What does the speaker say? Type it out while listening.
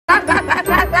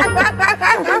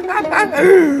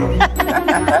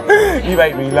You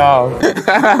make me laugh.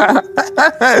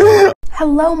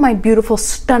 Hello, my beautiful,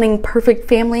 stunning, perfect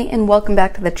family, and welcome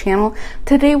back to the channel.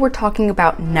 Today we're talking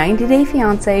about 90 Day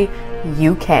Fiancé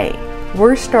UK.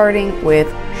 We're starting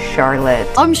with Charlotte.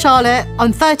 I'm Charlotte,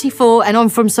 I'm 34 and I'm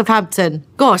from Southampton.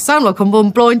 God, I sound like I'm on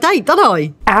a blind date, don't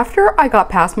I? After I got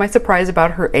past my surprise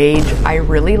about her age, I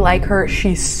really like her.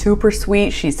 She's super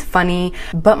sweet, she's funny,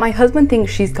 but my husband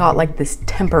thinks she's got like this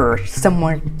temper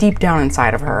somewhere deep down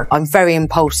inside of her. I'm very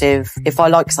impulsive. If I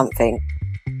like something,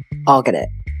 I'll get it.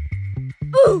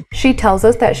 She tells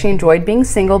us that she enjoyed being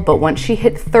single, but once she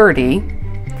hit 30,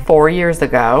 4 years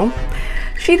ago,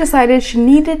 she decided she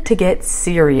needed to get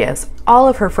serious. All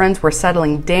of her friends were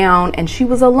settling down and she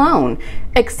was alone,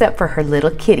 except for her little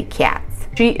kitty cats.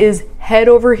 She is head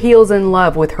over heels in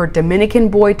love with her Dominican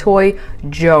boy toy,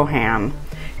 Johan.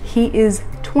 He is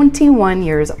 21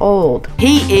 years old.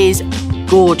 He is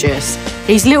gorgeous.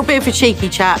 He's a little bit of a cheeky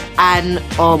chap and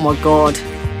oh my God,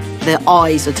 the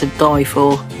eyes are to die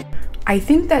for. I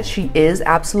think that she is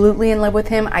absolutely in love with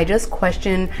him. I just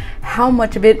question how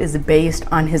much of it is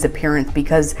based on his appearance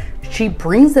because she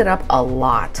brings it up a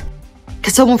lot.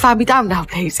 Can someone find me down now,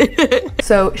 please?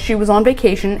 So she was on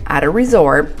vacation at a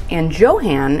resort and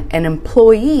Johan, an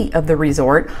employee of the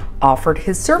resort, offered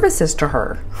his services to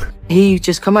her. He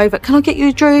just come over, can I get you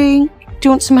a drink? Do you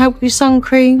want some help with your sun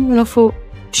cream? And I thought,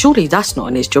 surely that's not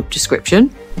in his job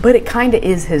description. But it kind of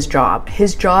is his job.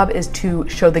 His job is to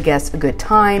show the guests a good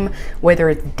time, whether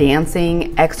it's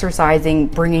dancing, exercising,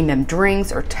 bringing them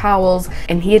drinks or towels.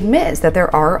 And he admits that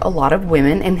there are a lot of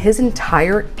women and his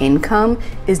entire income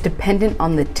is dependent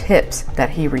on the tips that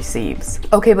he receives.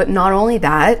 Okay, but not only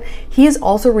that, he is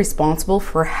also responsible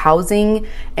for housing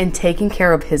and taking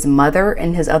care of his mother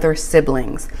and his other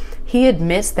siblings. He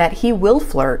admits that he will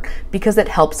flirt because it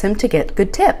helps him to get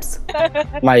good tips.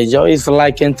 My job is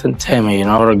like entertainment, you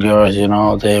know, the girls, you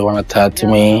know, they want to talk to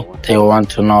me. They want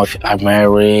to know if I'm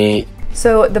married.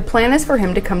 So the plan is for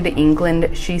him to come to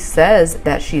England. She says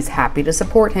that she's happy to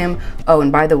support him. Oh,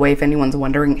 and by the way, if anyone's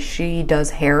wondering, she does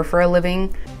hair for a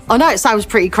living. I know it sounds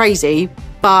pretty crazy,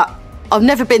 but I've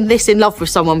never been this in love with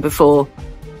someone before.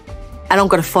 And I'm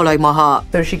gonna follow my heart.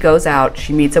 So she goes out,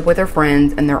 she meets up with her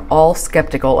friends, and they're all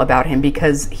skeptical about him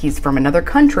because he's from another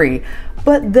country.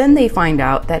 But then they find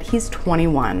out that he's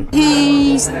 21.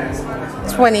 He's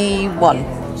 21.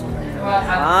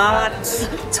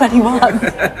 What?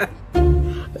 21.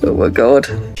 Oh my God.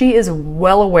 She is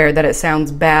well aware that it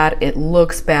sounds bad, it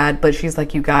looks bad, but she's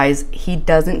like, you guys, he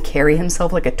doesn't carry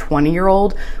himself like a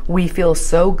 20-year-old. We feel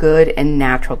so good and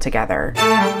natural together.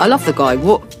 I love the guy.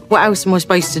 What else am I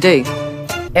supposed to do?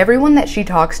 Everyone that she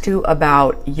talks to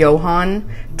about Johan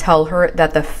tell her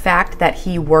that the fact that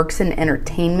he works in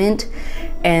entertainment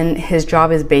and his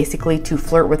job is basically to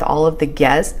flirt with all of the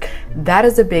guests, that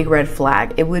is a big red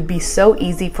flag. It would be so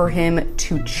easy for him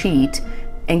to cheat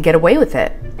and get away with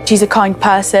it. She's a kind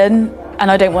person and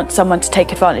I don't want someone to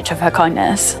take advantage of her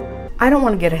kindness. I don't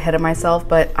want to get ahead of myself,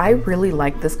 but I really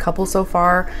like this couple so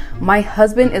far. My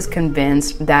husband is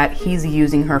convinced that he's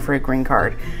using her for a green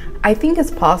card. I think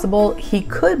it's possible he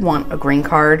could want a green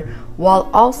card while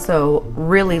also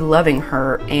really loving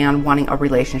her and wanting a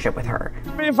relationship with her.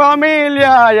 Mi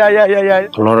familia, yeah.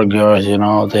 A lot of girls, you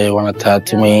know, they want to talk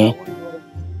to me.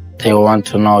 They want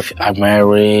to know if I'm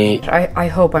married. I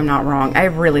hope I'm not wrong. I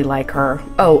really like her.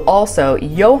 Oh, also,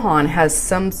 Johan has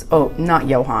some... Oh, not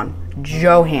Johan.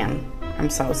 Johan.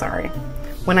 I'm so sorry.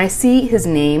 When I see his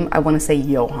name, I want to say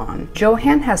Johan.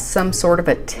 Johan has some sort of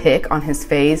a tick on his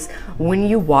face. When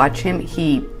you watch him,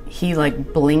 he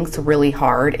like blinks really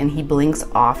hard and he blinks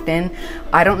often.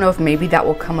 I don't know if maybe that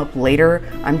will come up later.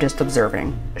 I'm just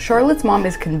observing. Charlotte's mom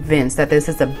is convinced that this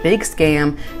is a big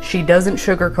scam. She doesn't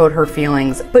sugarcoat her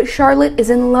feelings, but Charlotte is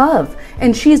in love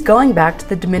and she's going back to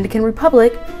the Dominican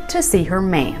Republic to see her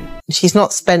man. She's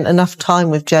not spent enough time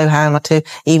with Johan to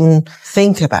even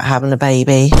think about having a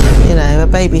baby. You know, a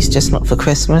baby's just not for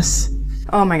Christmas.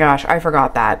 Oh my gosh, I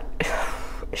forgot that.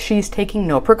 She's taking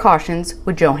no precautions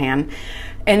with Johan.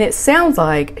 And it sounds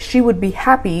like she would be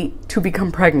happy to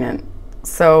become pregnant.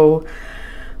 So,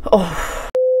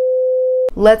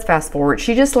 let's fast forward.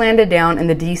 She just landed down in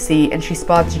the DC and she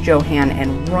spots Johan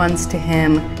and runs to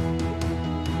him.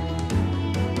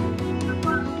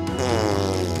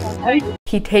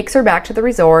 He takes her back to the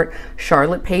resort.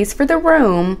 Charlotte pays for the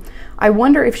room. I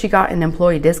wonder if she got an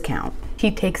employee discount. He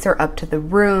takes her up to the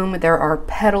room. There are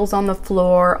petals on the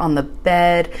floor, on the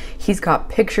bed. He's got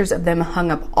pictures of them hung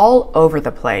up all over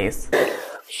the place.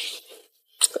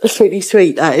 That's really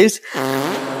sweet, that is.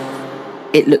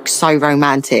 It looks so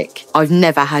romantic. I've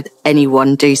never had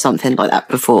anyone do something like that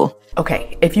before.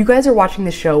 Okay, if you guys are watching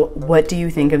the show, what do you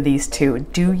think of these two?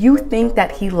 Do you think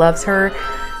that he loves her?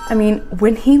 I mean,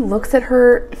 when he looks at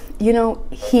her, you know,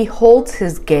 he holds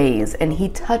his gaze and he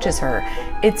touches her.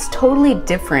 It's totally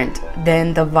different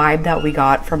than the vibe that we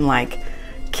got from like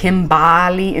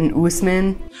Kimbali and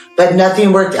Usman. But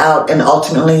nothing worked out, and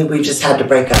ultimately we just had to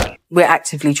break up. We're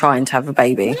actively trying to have a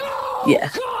baby. Yeah.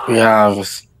 We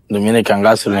have Dominican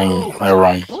gasoline in my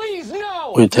room.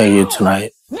 We'll take you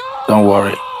tonight. Don't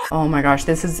worry. Oh my gosh,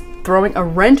 this is throwing a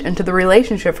wrench into the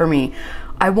relationship for me.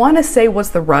 I want to say what's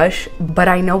the rush, but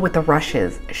I know what the rush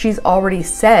is. She's already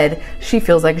said she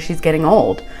feels like she's getting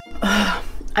old.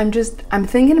 I'm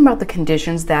thinking about the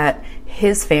conditions that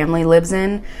his family lives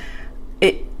in.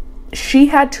 She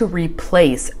had to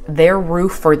replace their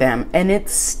roof for them, and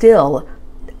it's still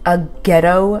a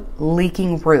ghetto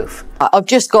leaking roof. I've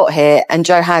just got here and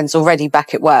Johan's already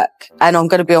back at work, and I'm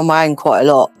going to be on my own quite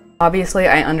a lot. Obviously,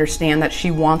 I understand that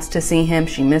she wants to see him,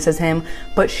 she misses him,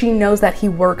 but she knows that he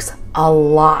works a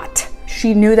lot.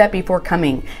 She knew that before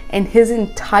coming, and his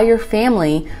entire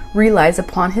family relies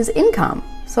upon his income.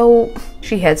 So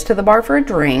she heads to the bar for a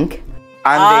drink.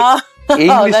 And the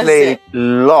English lady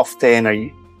loves the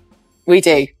energy. We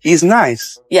do. He's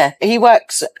nice. Yeah, he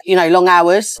works, you know, long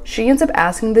hours. She ends up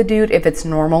asking the dude if it's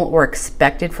normal or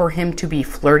expected for him to be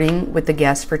flirting with the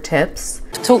guests for tips.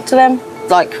 Talk to them,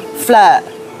 like flirt.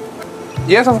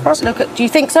 Yes, of course. Do you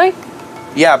think so?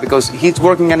 Yeah, because he's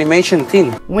working animation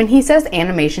team. When he says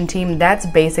animation team, that's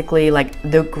basically like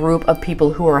the group of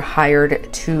people who are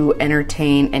hired to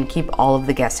entertain and keep all of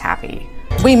the guests happy.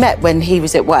 We met when he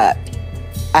was at work,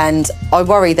 and I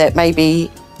worry that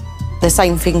maybe the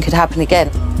same thing could happen again.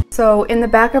 So in the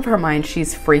back of her mind,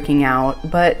 she's freaking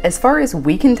out, but as far as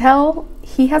we can tell,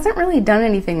 he hasn't really done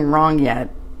anything wrong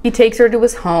yet. He takes her to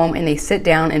his home and they sit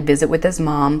down and visit with his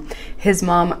mom. His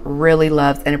mom really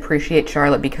loves and appreciates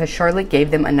Charlotte because Charlotte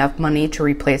gave them enough money to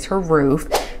replace her roof,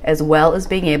 as well as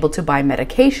being able to buy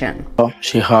medication.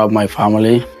 She helped my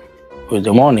family with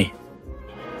the money,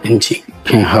 and she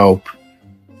can help.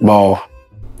 But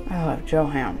Oh,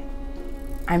 Johan,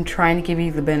 I'm trying to give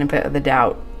you the benefit of the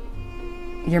doubt.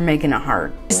 You're making it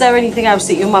hard. Is there anything else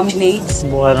that your mum needs?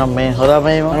 Bueno, mijo, ahora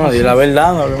mismo. no, di la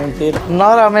verdad, no hable mentira. No,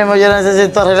 ahora mismo yo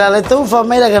necesito arreglar estufa,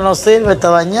 mira que no sirve, está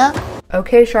dañada.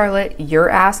 Okay, Charlotte, you're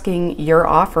asking, you're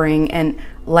offering, and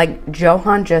like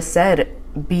Johan just said,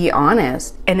 be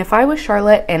honest. And if I was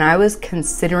Charlotte and I was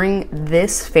considering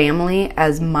this family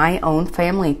as my own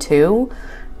family too,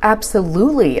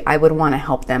 absolutely I would want to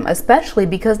help them, especially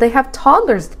because they have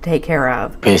toddlers to take care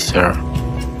of. Sister,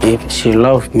 if she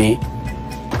loved me,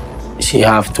 she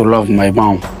have to love my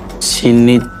mom. She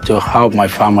need to help my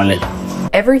family.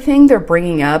 Everything they're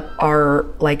bringing up are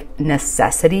like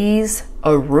necessities: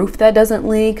 a roof that doesn't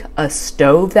leak, a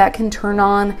stove that can turn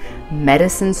on,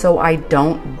 medicine so I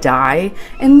don't die,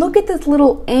 and look at this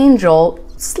little angel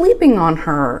sleeping on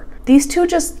her. These two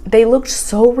they looked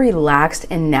so relaxed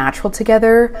and natural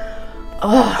together.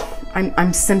 Ugh,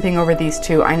 I'm simping over these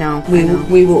two, I know.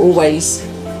 We will always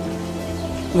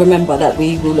remember that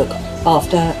we will look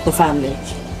after the family.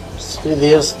 Si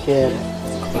Dios quiere.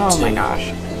 Oh my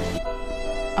gosh.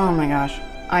 Oh my gosh.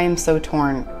 I am so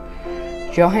torn.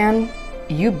 Johan,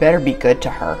 you better be good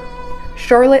to her.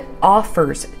 Charlotte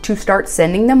offers to start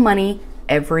sending them money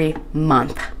every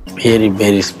month. Very,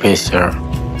 very special.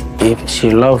 If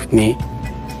she loved me,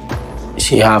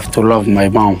 she have to love my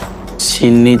mom.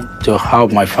 She need to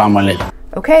help my family.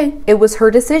 Okay, it was her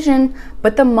decision,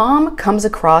 but the mom comes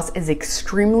across as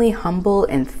extremely humble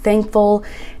and thankful.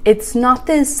 It's not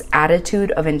this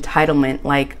attitude of entitlement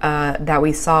like that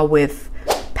we saw with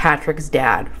Patrick's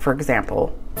dad, for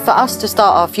example. For us to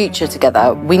start our future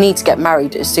together, we need to get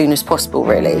married as soon as possible,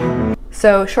 really.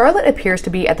 So Charlotte appears to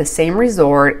be at the same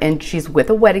resort, and she's with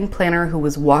a wedding planner who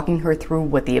was walking her through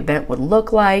what the event would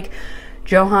look like.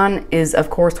 Johan is, of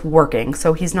course, working,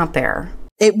 so he's not there.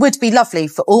 It would be lovely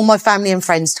for all my family and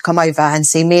friends to come over and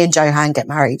see me and Johan get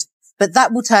married. But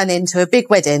that will turn into a big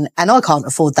wedding, and I can't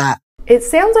afford that. It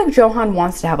sounds like Johan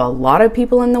wants to have a lot of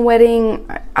people in the wedding.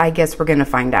 I guess we're gonna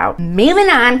find out. Moving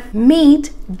on,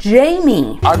 meet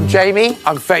Jaime. I'm Jamie,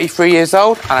 I'm 33 years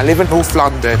old, and I live in North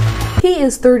London. He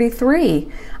is 33.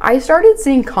 I started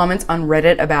seeing comments on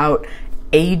Reddit about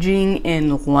aging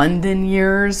in London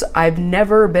years. I've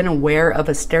never been aware of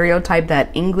a stereotype that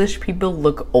English people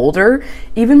look older.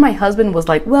 Even my husband was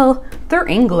like, well, they're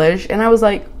English. And I was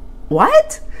like,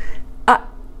 what?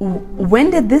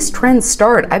 when did this trend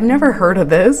start? I've never heard of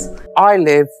this. I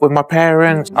live with my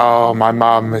parents. Oh, my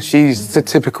mum, she's the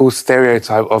typical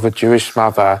stereotype of a Jewish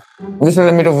mother. This is in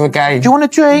the middle of a game. Do you want a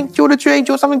drink? Do you want a drink? Do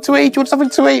you want something to eat? Do you want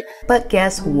something to eat? But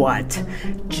guess what?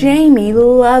 Jaime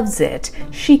loves it.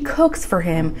 She cooks for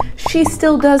him. She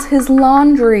still does his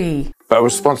laundry. But a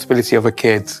responsibility of a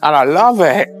kid. And I love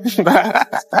it.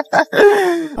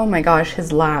 Oh my gosh,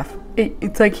 his laugh.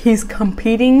 It's like he's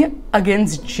competing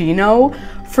against Gino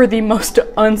for the most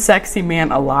unsexy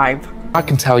man alive. I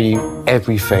can tell you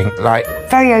everything, like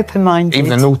very open-minded. Even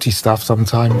the naughty stuff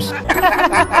sometimes.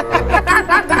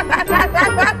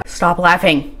 Stop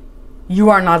laughing. You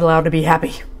are not allowed to be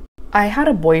happy. I had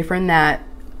a boyfriend that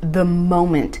the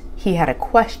moment he had a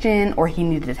question or he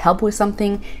needed help with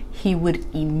something, he would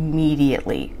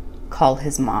immediately call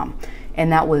his mom.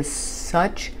 And that was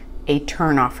such a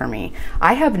turn-off for me.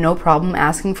 I have no problem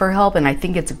asking for help, and I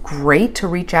think it's great to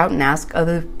reach out and ask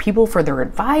other people for their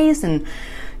advice and,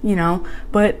 you know,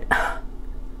 but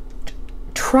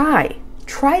try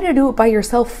to do it by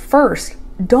yourself first.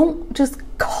 Don't just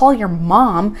call your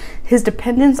mom. His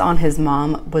dependence on his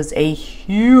mom was a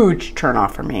huge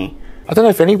turn-off for me. I don't know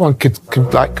if anyone could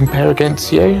like compare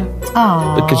against you.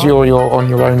 Oh, because you're on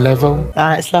your own level.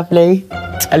 That's lovely.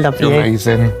 I love you. You're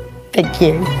amazing. Thank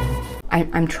you.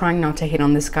 I'm trying not to hate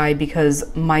on this guy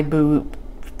because my boo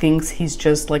thinks he's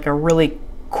just like a really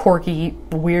quirky,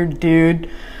 weird dude.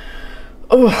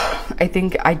 Oh, I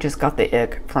think I just got the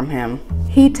ick from him.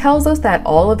 He tells us that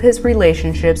all of his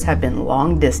relationships have been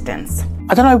long distance.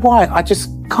 I don't know why, I just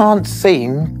can't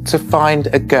seem to find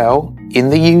a girl in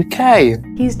the UK.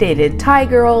 He's dated Thai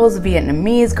girls,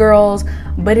 Vietnamese girls,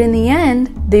 but in the end,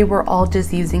 they were all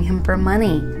just using him for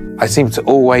money. I seem to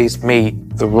always meet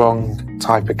the wrong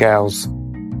type of girls.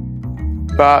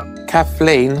 But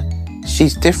Kathleen,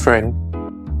 she's different.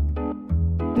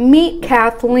 Meet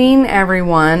Kathleen,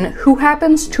 everyone, who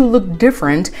happens to look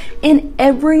different in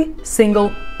every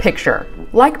single picture.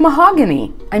 Like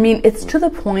mahogany. I mean, it's to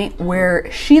the point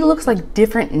where she looks like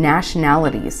different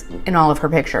nationalities in all of her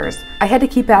pictures. I had to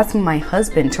keep asking my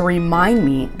husband to remind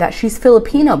me that she's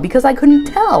Filipino because I couldn't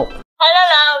tell. Hello,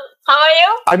 love. How are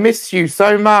you? I miss you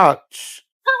so much.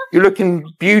 You're looking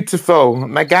beautiful.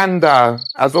 Maganda,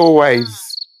 as always.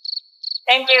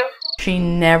 Thank you. She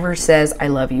never says I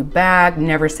love you back,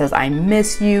 never says I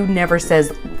miss you, never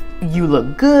says you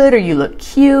look good or you look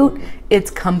cute. It's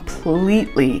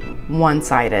completely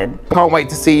one-sided. Can't wait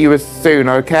to see you as soon,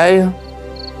 okay?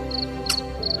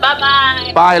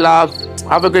 Bye-bye. Bye, love.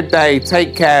 Have a good day.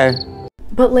 Take care.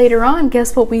 But later on,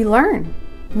 guess what we learn?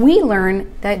 We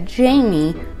learn that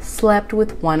Jaime slept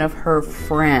with one of her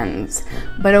friends.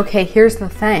 But okay, here's the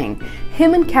thing.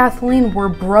 Him and Kathleen were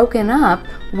broken up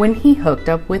when he hooked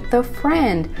up with the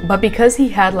friend. But because he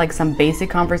had like some basic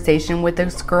conversation with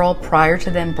this girl prior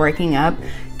to them breaking up,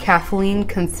 Kathleen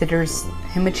considers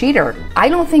him a cheater. I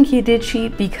don't think he did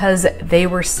cheat because they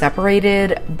were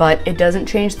separated, but it doesn't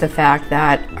change the fact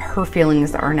that her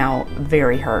feelings are now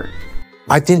very hurt.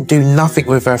 I didn't do nothing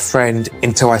with her friend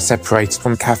until I separated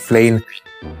from Kathleen.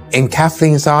 In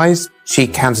Kathleen's eyes, she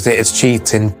counted it as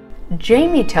cheating.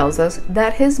 Jaime tells us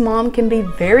that his mom can be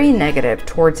very negative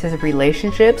towards his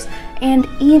relationships and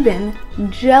even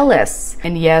jealous.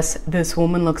 And yes, this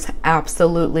woman looks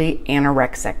absolutely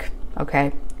anorexic,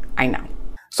 okay? I know.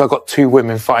 So I've got two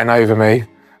women fighting over me,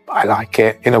 but I like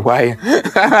it in a way.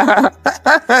 I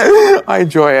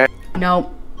enjoy it.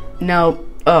 No,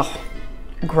 ugh,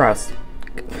 gross.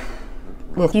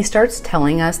 He starts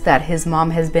telling us that his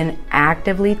mom has been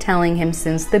actively telling him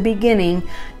since the beginning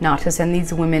not to send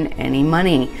these women any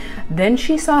money. Then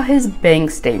she saw his bank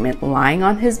statement lying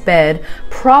on his bed,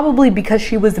 probably because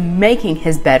she was making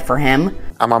his bed for him.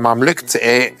 And my mum looked at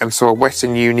it and saw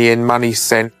Western Union money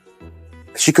sent.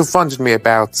 She confronted me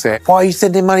about it. Why are you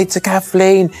sending money to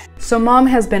Kathleen? So mom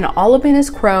has been all up in his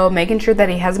crow, making sure that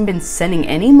he hasn't been sending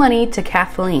any money to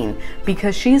Kathleen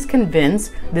because she's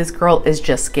convinced this girl is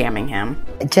just scamming him.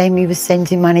 Jaime was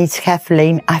sending money to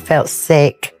Kathleen. I felt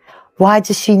sick. Why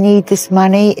does she need this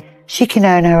money? She can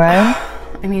earn her own.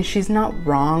 I mean, she's not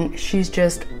wrong. She's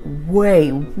just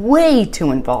way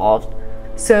too involved.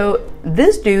 So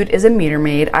this dude is a meter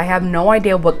maid. I have no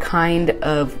idea what kind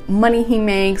of money he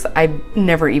makes. I've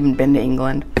never even been to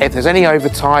England. If there's any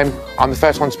overtime, I'm the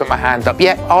first one to put my hand up.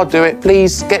 Yeah, I'll do it.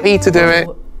 Please, get me to do it.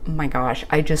 Oh my gosh,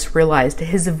 I just realized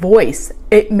his voice.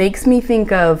 It makes me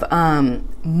think of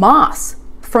Moss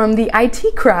from the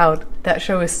IT Crowd. That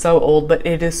show is so old, but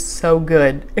it is so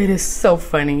good. It is so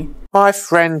funny. My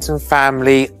friends and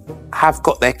family have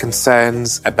got their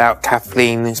concerns about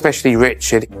Kathleen, especially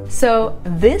Richard. So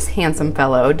this handsome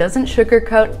fellow doesn't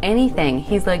sugarcoat anything.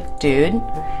 He's like, dude,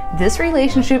 this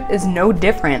relationship is no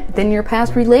different than your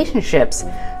past relationships.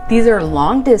 These are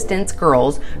long distance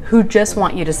girls who just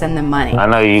want you to send them money. I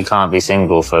know you can't be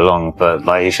single for long, but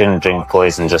like you shouldn't drink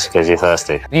poison just because you're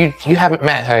thirsty. You haven't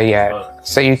met her yet,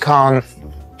 so you can't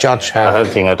judge her. I don't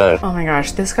think I do. Oh my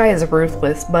gosh, this guy is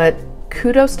ruthless, but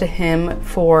kudos to him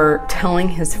for telling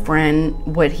his friend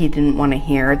what he didn't want to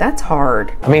hear. That's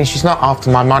hard. I mean, she's not after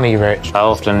my money, Rich. How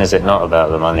often is it not about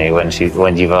the money when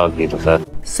you've argued with her?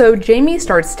 So Jaime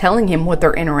starts telling him what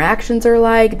their interactions are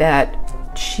like, that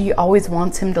she always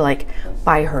wants him to like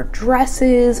buy her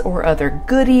dresses or other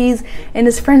goodies, and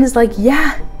his friend is like,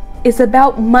 yeah, it's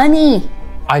about money.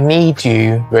 I need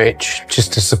you, Rich,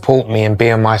 just to support me and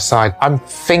be on my side. I'm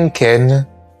thinking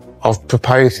of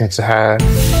proposing to her.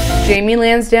 Jaime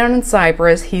lands down in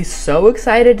Cyprus. He's so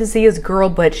excited to see his girl,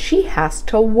 but she has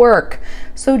to work.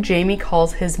 So Jaime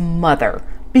calls his mother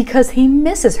because he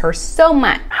misses her so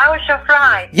much. How was your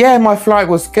flight? Yeah, my flight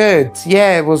was good.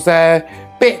 Yeah, it was a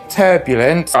bit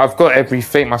turbulent. I've got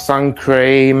everything, my sun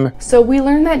cream. So we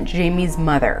learn that Jaime's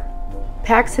mother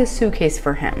packs his suitcase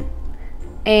for him.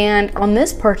 And on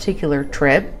this particular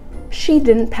trip, she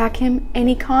didn't pack him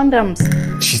any condoms.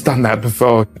 She's done that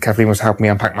before. Kathleen was helping me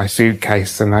unpack my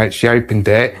suitcase, and she opened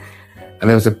it, and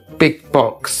there was a big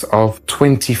box of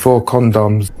 24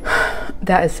 condoms.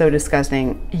 That is so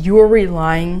disgusting. You're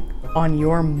relying on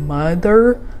your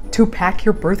mother to pack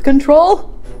your birth control?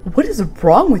 What is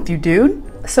wrong with you, dude?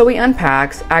 So he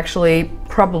unpacks. Actually,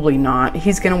 probably not.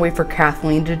 He's gonna wait for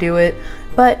Kathleen to do it,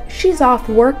 but she's off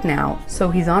work now, so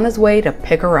he's on his way to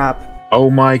pick her up. Oh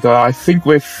my God, I think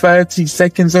we're 30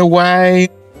 seconds away.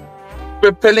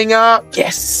 We're pulling up.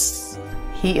 Yes.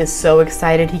 He is so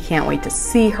excited. He can't wait to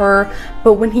see her.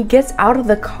 But when he gets out of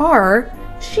the car,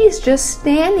 she's just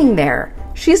standing there.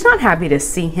 She's not happy to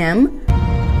see him.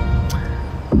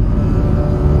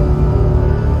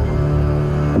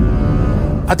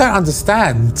 I don't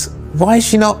understand. Why is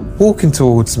she not walking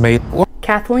towards me?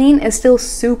 Kathleen is still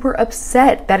super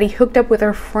upset that he hooked up with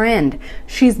her friend.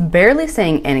 She's barely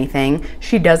saying anything.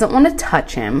 She doesn't want to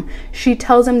touch him. She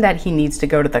tells him that he needs to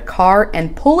go to the car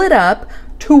and pull it up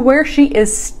to where she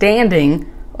is standing.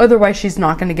 Otherwise, she's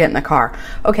not going to get in the car.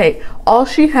 Okay, all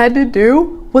she had to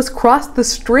do was cross the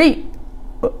street.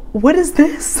 What is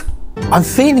this? I'm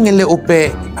feeling a little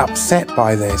bit upset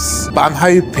by this, but I'm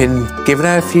hoping giving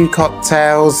her a few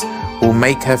cocktails will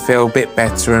make her feel a bit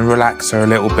better and relax her a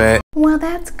little bit. Well,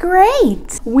 that's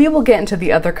great. We will get into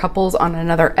the other couples on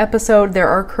another episode. There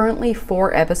are currently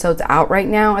 4 episodes out right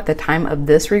now at the time of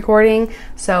this recording,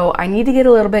 so I need to get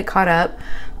a little bit caught up.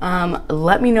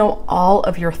 Let me know all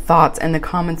of your thoughts in the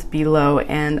comments below,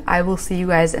 and I will see you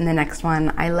guys in the next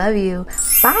one. I love you.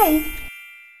 Bye.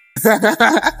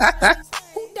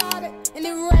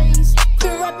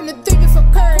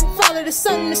 Follow the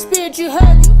sun and the spirit you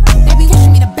heard. They be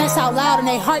wishing me the best out loud, and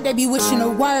they heart they be wishing the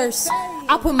worst.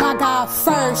 I put my God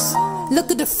first.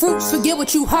 Look at the fruits, forget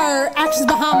what you heard. Actions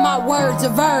behind my words, a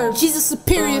verb. Jesus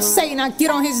superior, Satan, I get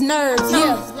on his nerves.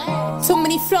 Yeah, too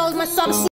many flows, my soul.